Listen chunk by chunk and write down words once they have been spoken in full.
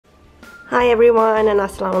Hi everyone and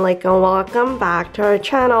Assalam-o-Alikum. Welcome back to our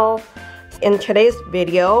channel. In today's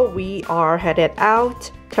video, we are headed out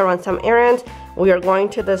to run some errands. We are going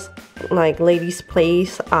to this lady's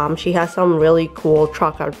place. She has some really cool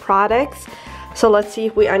chocolate products. So let's see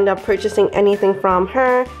if we end up purchasing anything from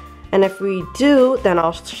her. And if we do, then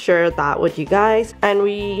I'll share that with you guys. And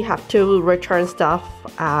we have to return stuff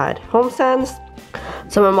at Hortons.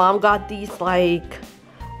 So my mom got these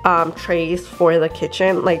trays for the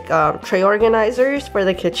kitchen, tray organizers for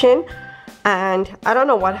the kitchen, and I don't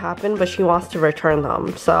know what happened, but she wants to return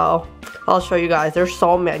them. So I'll show you guys. There's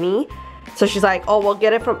so many. So she's like, oh, we'll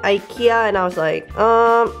get it from IKEA, and I was like,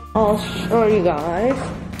 I'll show you guys.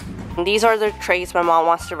 These are the trays my mom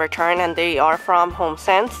wants to return, and they are from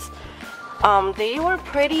Hortons. They were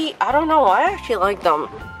pretty, I don't know, I actually like them.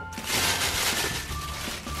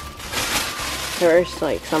 There's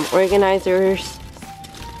some organizers.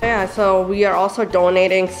 Yeah, so we are also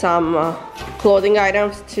donating some clothing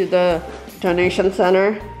items to the donation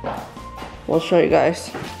center. We'll show you guys.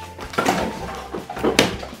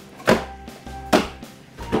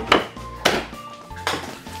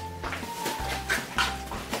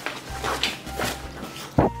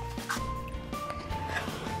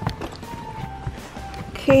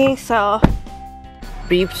 Okay, so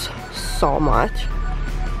beeps so much.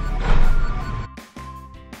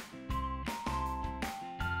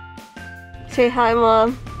 Say hi,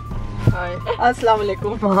 Mom. Hi.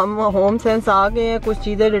 Assalam-o-Alikum. हम home sense आ गए हैं, कुछ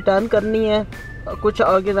चीज़ें return करनी है, कुछ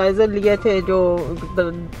organiser लिए थे जो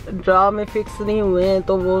ड्रा में फिक्स नहीं हुए हैं,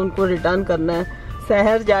 तो वो उनको रिटर्न करना है.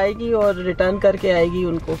 सहर जाएगी और रिटर्न करके आएगी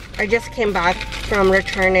उनको. I just came back from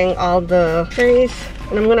returning all the trays,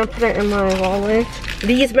 and I'm gonna put it in my wallet.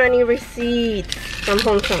 These many receipts from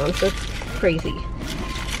Hortons, it's crazy.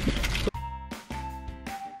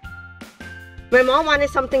 My mom wanted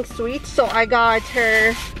something sweet, so I got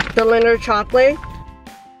her the Linder chocolate.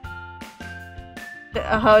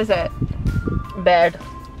 How is it? Bad.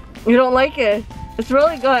 You don't like it? It's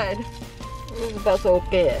really good. That's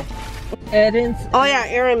okay. Errands. Oh yeah,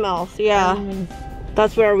 Erin Mills. Yeah,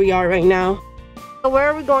 that's where we are right now. So where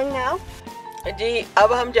are we going now? जी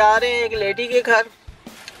अब हम जा रहे हैं एक lady के घर,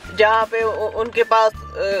 जहाँ पे उनके पास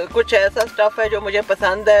कुछ ऐसा स्टफ है जो मुझे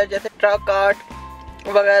पसंद है, जैसे ट्रक आर्ट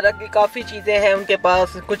वगैरह की काफ़ी चीज़ें हैं उनके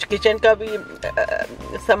पास. कुछ किचन का भी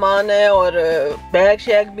सामान है और बैग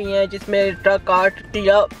शैग भी हैं जिसमें ट्रक आर्ट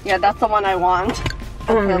किया. Yeah, that's the one I want.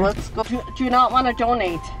 Okay, let's go. Do you not want to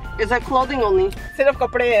donate? Is that clothing only? सिर्फ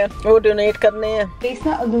कपड़े हैं, वो डोनेट करने हैं.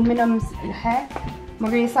 इसका एल्यूमिनियम है,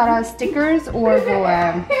 मगर ये सारा स्टिकर्स और वो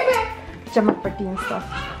चमक पट्टी and stuff.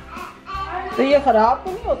 तो ये खराब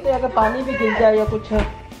तो नहीं होते अगर पानी भी गिर जाए या कुछ है?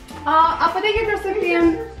 आप पता क्या कर सकते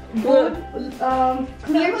हैं, वो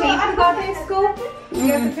क्लियर टेप लगाते हैं इसको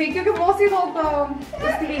या तो फिर, क्योंकि बहुत से लोग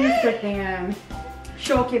इसके लिए यूज करते हैं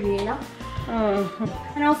शो के लिए ना.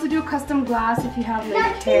 And also do custom glass if you have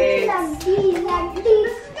kids.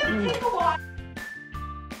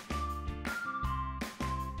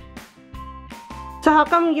 So how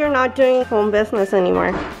come you're not doing home business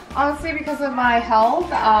anymore? Honestly, because of my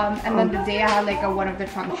health, and then the day I had one of the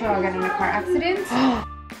trunk show, I got in a car accident.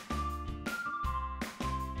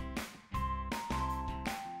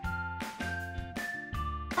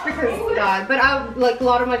 Because God, but I a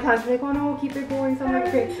lot of my clients are like, oh no, keep it going. So I'm like,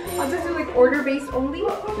 okay, I'll just do order based only.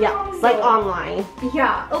 Yeah, so, online.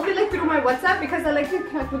 Yeah, it'll be through my WhatsApp because I like to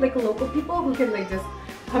connect with local people who can just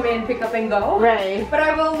come in, pick up and go. Right. But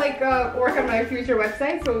I will work on my future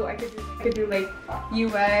website, so I could do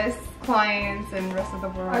US clients and rest of the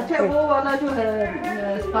world. अच्छा वो वाला जो है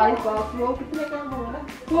spice box वो कितने का होगा?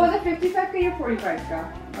 वो वाला 55 का या 45 का?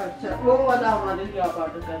 अच्छा वो वाला हमारे लिए आप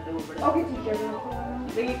ऑर्डर करते हो बड़ा. ओके ठीक है.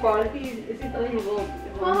 देखिए क्वालिटी इसी तरह ही वो.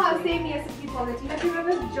 हाँ सेम ही है सबकी क्वालिटी. लेकिन मेरे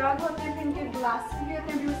पास जग होते हैं, इनके ग्लास भी होते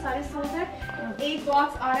हैं, वो सारे सोल्ड हैं. एक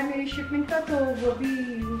बॉक्स आ रहा है मेरी शिपमेंट का, तो वो भी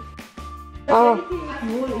वो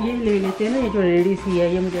ये ले लेते हैं ना, ये जो रेडी सी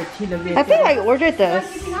है, ये मुझे अच्छी लगी. I think I ordered this,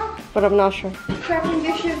 but I'm not sure. Crafting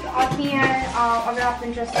dishes आती हैं, अगर आप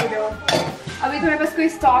इंटरेस्टेड हो. अभी तो मेरे पास कोई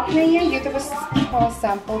स्टॉक नहीं है, ये तो बस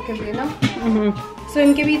सैंपल के लिए ना. So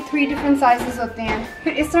इनके भी 3 different sizes होते हैं.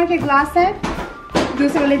 फिर इस तरह के ग्लास है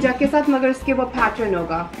दूसरे वाले जग के साथ, मगर उसके वो पैटर्न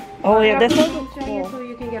होगा. Oh yeah, this one चाहिए तो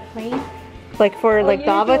you can get plain. Like for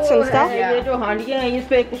davets and stuff. ये जो हांडियाँ हैं इस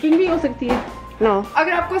पे कुकिंग भी हो सकती है. No.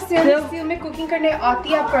 अगर आपको स्टेनलेस स्टील में कुकिंग करने आती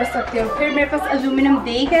है, आप कर सकते हो. फिर मेरे पास एल्यूमिनियम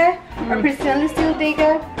देग है और फिर स्टेनलेस स्टील देग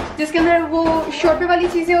है, जिसके अंदर वो शोरबे वाली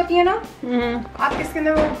चीजें होती है ना, आप इसके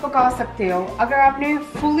अंदर वो पका सकते हो. अगर आपने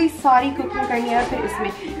फुली सारी कुकिंग करनी है, फिर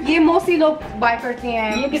इसमें ये मोस्टली लोग बाय करते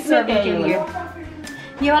हैं. ये कितने के लिए?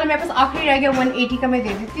 ये वाला मेरे पास आखिरी रह गया, 180 का मैं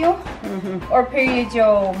दे देती हूँ. और फिर ये जो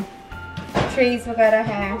ट्रेज वगैरह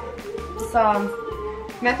हैं।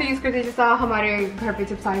 मैं तो यूज करती हूँ जैसा हमारे घर पे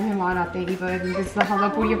जब सारे मेहमान आते हैं इवन जैसा हम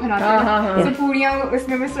लोग पूड़ियाँ बनाते हैं तो पूड़ियाँ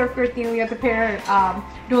उसमें मैं सर्व करती हूँ, या तो फिर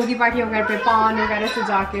डोगी पार्टी वगैरह पे पान वगैरह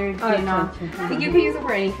सजा के देना। You can use it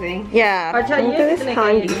for anything. Yeah. अच्छा ये कितने का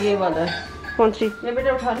है? ये वाला कौन सी? ये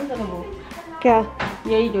बेटा उठा नहीं सकता वो क्या?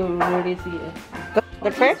 यही जो रेडी सी है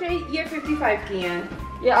ये 55 की है।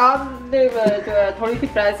 ये आपने थोड़ी सी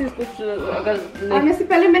प्राइसेस कुछ अगर आने से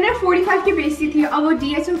पहले मैंने 45 की बेची थी, अब वो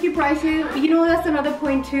DHL की प्राइस है, you know that's another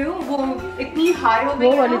point too, वो इतनी हाई हो गई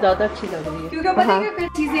है। वो वाली ज़्यादा अच्छी लग रही है क्योंकि पता है कि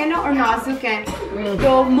चीजें ना और नाजुक हैं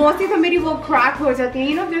तो मोस्टली तो मेरी वो क्रैक हो जाती है,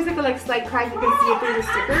 you know there's like a slight crack you can see it through the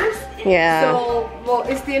stickers. Yeah. So वो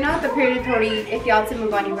इसलिए ना तो फिर थोड़ी एहतियात से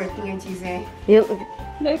मंगवानी पड़ती हैं चीजें।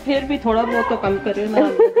 नहीं फिर भी थोड़ा बहुत तो कम करे ना।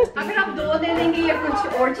 अगर आप 2 दे देंगे या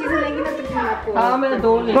कुछ और चीजें लेंगे ना तो फिर आपको। हाँ मैं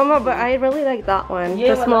 2 ले। Mama, but I really like that one.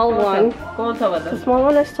 The small one. कौन सा वाला? The small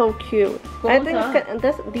one is so cute. I think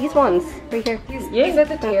these ones right here. Is that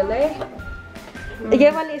the tail है? ये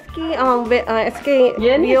वाली इसके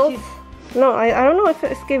wheels. No, I don't know if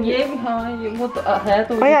इसके ये भी हाँ ये वो तो है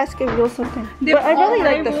तो। Oh yeah, इसके wheels होते हैं. But I really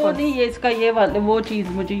like this one. नहीं ये इसका ये वाला वो चीज़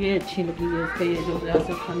मुझे ये अच्छी लगी है इसका ये जो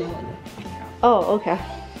ऐसे खाने वाला। Oh, okay.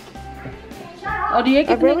 और ये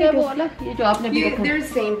कितने का वो वाला ये जो आपने भी देखा? They're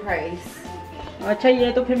same price. अच्छा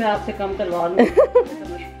ये तो फिर मैं आपसे कम करवा लूँगी।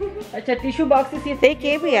 अच्छा टिश्यू बॉक्सेस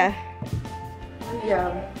ये भी है। Yeah.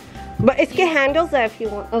 But इसके handles are if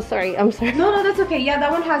you want. Oh, sorry. I'm sorry. No, that's okay. Yeah,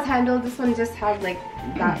 that one has handles. This one just has like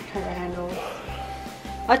that kind of handles.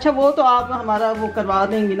 अच्छा वो तो आप हमारा वो करवा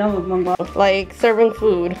देंगी ना वो मंगवा। Like serving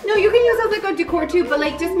food. No, you can use it as like a decor too, but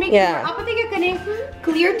like just make sure आप पता क्या करें,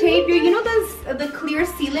 clear tape, you know the clear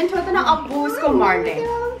sealant होता है ना, आप वो उसको मार दें।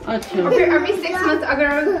 अच्छा। और फिर every 6 months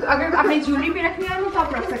अगर आपने ज्वेलरी पे रखनी है तो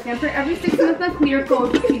आप रख सकते हैं। फिर every 6 months ना clear coat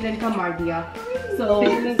sealant का मार दिया। So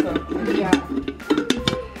yeah.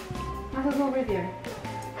 I'll go over there.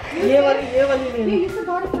 ये वाली You just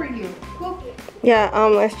got it for you. Cool. Yeah,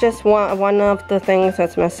 it's just one of the things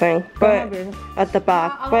that's missing, but at the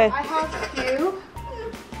back. But I have 2.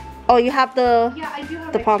 oh, you have the Yeah, I do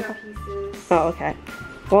have the extra pieces. Oh, okay.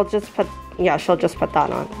 We'll just put she'll just put that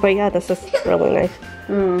on. But yeah, this is really nice.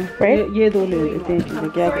 Right? ये 2 ले लेते हैं।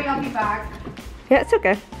 Sorry, I'll be back. Yeah, it's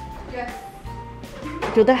okay. Yes.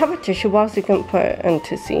 Do they have a tissue box you can put in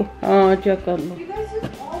to see? हाँ check कर लो। You guys use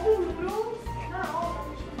all the noodles? Not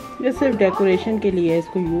all. ये सिर्फ decoration के लिए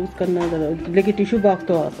इसको यूज करना जरा, लेकिन टिश्यू बॉक्स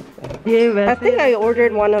तो आ सकता है। ये वैसे I think I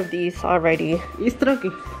ordered one of these already. इस तरह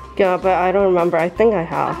की? Yeah, but I don't remember. I think I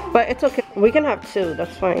have. But it's okay. We can have 2.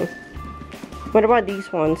 That's fine. What about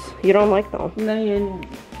these ones? You don't like them? नहीं ये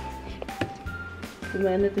तो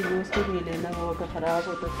मैंने तो use के लिए लेना, वो अगर खराब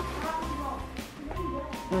हो तो।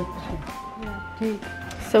 अच्छा ठीक।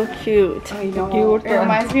 So cute. I know. Cute. It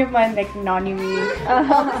reminds me of my like nanny me.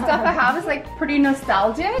 All the stuff I have is like pretty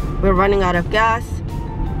nostalgic. We're running out of gas,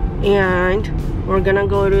 and we're gonna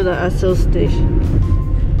go to the Esso station.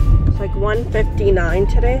 It's like 1:59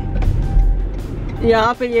 today.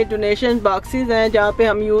 यहाँ पे ये donation boxes हैं जहाँ पे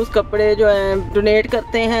हम use कपड़े जो हैं डोनेट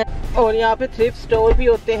करते हैं, और यहाँ पे थ्रिफ्ट स्टोर भी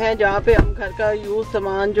होते हैं जहाँ पे हम घर का यूज़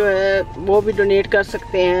सामान जो है वो भी डोनेट कर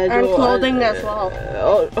सकते हैं। And जो clothing as well.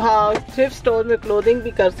 और हाँ थ्रिफ्ट स्टोर में क्लोथिंग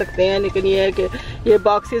भी कर सकते हैं, लेकिन ये है कि ये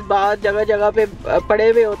बॉक्सेस बाहर जगह जगह पे पड़े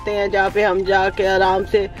हुए होते हैं जहाँ पे हम जाके आराम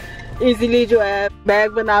से इजीली जो है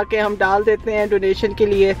बैग बना के हम डाल देते हैं डोनेशन के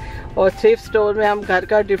लिए। और थ्रिफ्ट स्टोर में हम घर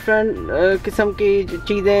का डिफरेंट किस्म की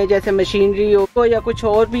चीज़ें जैसे मशीनरी हो या कुछ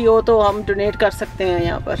और भी हो तो हम डोनेट कर सकते हैं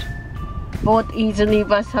यहाँ पर बहुत easily.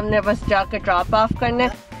 बस हमने बस जाके drop off करने.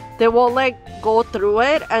 They will like go through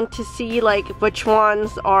it and to see like which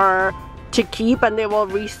ones are to keep, and they will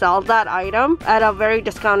resell that item at a very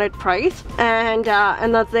discounted price. And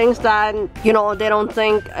the things that you know they don't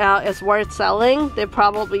think is worth selling, they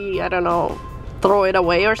probably, I don't know, throw it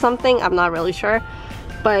away or something. I'm not really sure,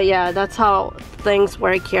 but yeah, that's how things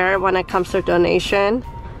work here when it comes to donation,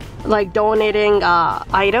 like donating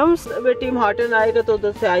items. Tim Hortons आएगा तो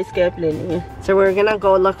उधर से ice cap लेनी है. So we're gonna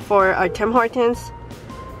go look for a Tim Hortons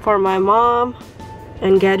for my mom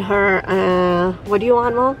and get her what do you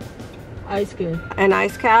want, Mom? Ice cap. An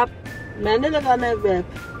ice cap. मैंने लगाना है bag.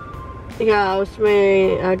 Yeah,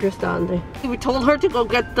 उसमें address डाल दे. We told her to go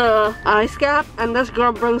get the ice cap, and this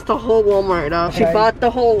girl brings the whole Walmart up. She bought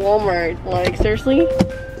the whole Walmart. Like, seriously?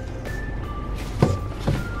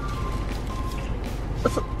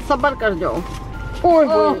 सबर कर जाओ.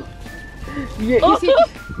 ये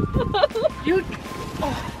You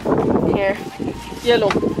here. ये लो.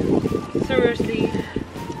 Seriously.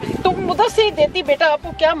 तुम उधर से ही देती बेटा,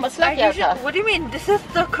 आपको क्या मसला क्या था? What do you mean? This is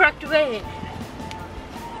the correct way.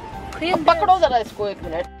 अब पकड़ो जरा इसको 1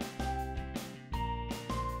 minute.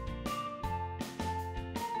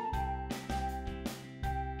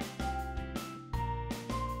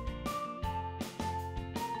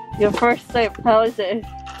 Your first sip, how is it?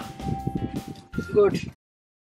 Good.